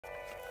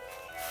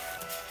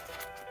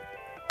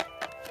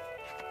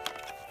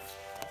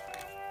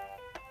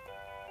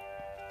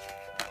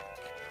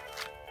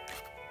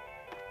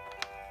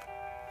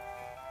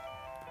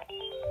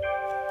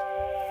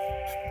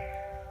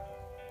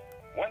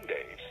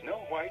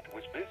White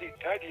was busy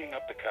tidying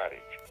up the cottage.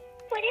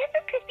 Whatever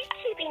could be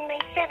keeping my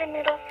 7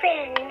 little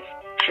friends?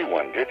 She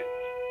wondered.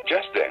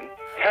 Just then,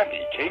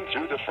 Happy came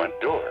through the front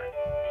door.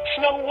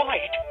 Snow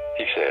White,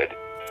 He said,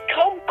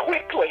 come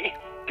quickly.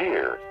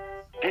 "Dear,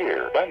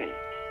 dear Bunny,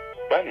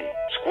 Bunny,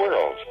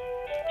 squirrels,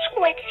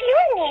 What's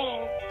your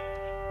name?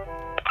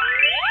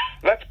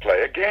 let's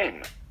play a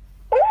game."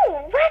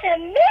 Oh, what a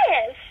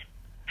mess!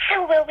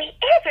 How will we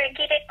ever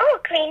get it all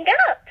cleaned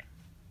up?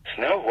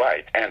 Snow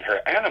White and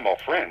her animal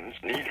friends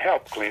need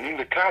help cleaning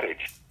the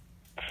cottage.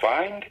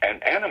 Find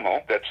an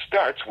animal that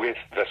starts with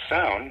the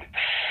sound.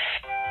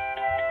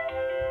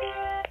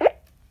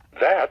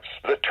 That's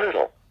the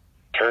turtle.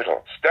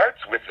 Turtle starts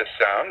with the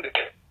sound.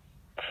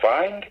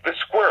 Find the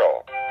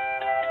squirrel.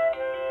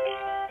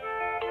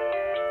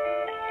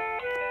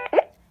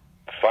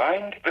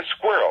 Find the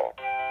squirrel.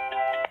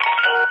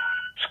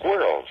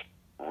 Squirrels.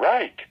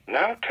 Right.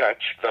 Now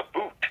touch the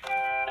boot.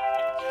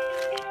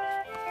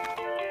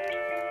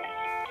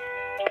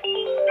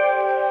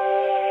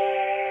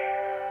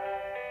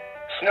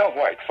 Snow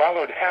White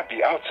followed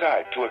Happy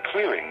outside to a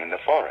clearing in the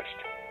forest.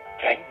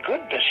 Thank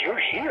goodness you're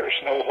here,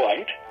 Snow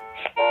White.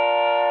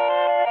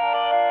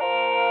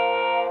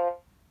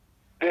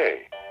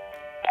 Day.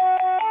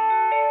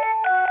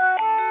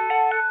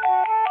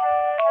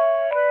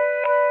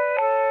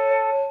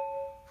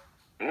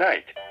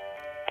 Night.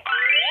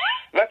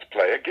 Let's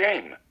play a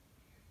game.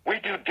 We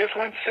do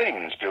different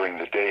things during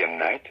the day and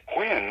night.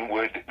 When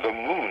would the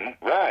moon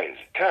rise?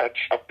 Touch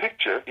a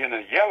picture in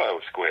a yellow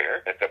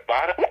square at the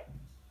bottom.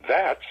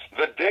 That's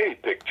the day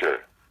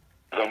picture.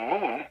 The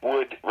moon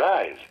would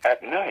rise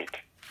at night.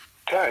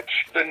 Touch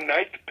the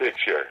night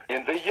picture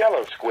in the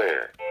yellow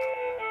square.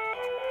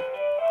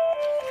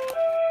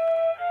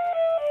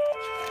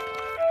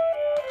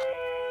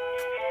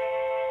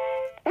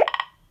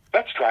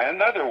 Let's try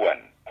another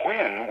one.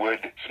 When would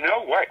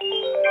Snow White...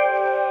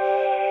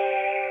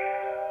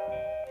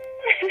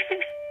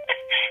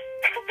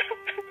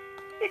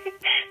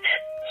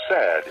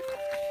 Sad.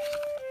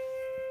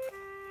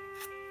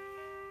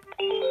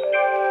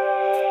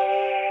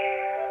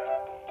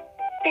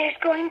 There's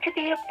going to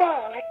be a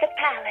ball at the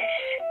palace.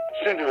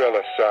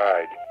 Cinderella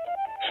sighed.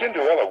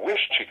 Cinderella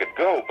wished she could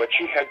go, but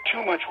she had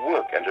too much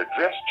work and her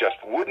dress just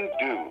wouldn't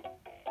do.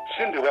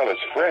 Cinderella's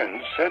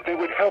friends said they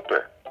would help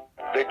her.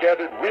 They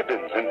gathered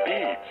ribbons and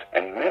beads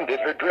and mended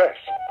her dress.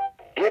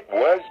 It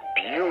was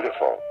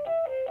beautiful.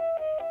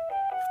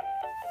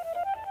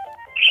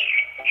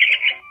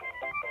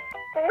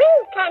 We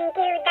can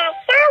do the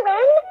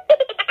sewing.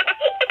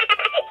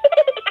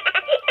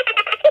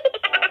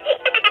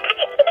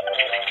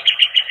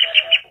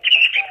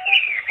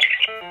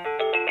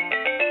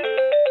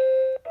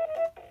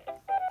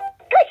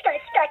 Push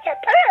those starts a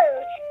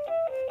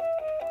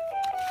pose.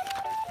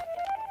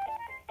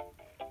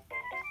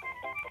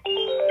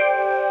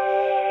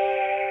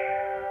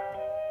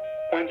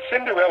 When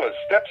Cinderella's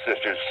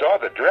stepsisters saw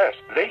the dress,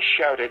 they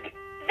shouted,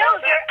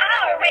 Those are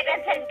our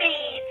ribbons and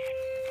beads.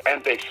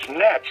 and they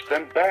snatched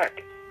them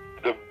back.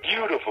 The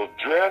beautiful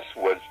dress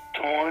was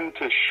torn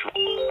to shreds.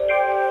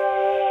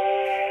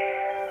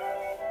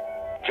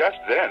 Just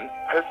then,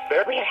 her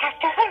fairy... We'll have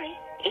to hurry.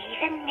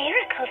 Even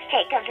miracles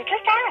take a little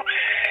time.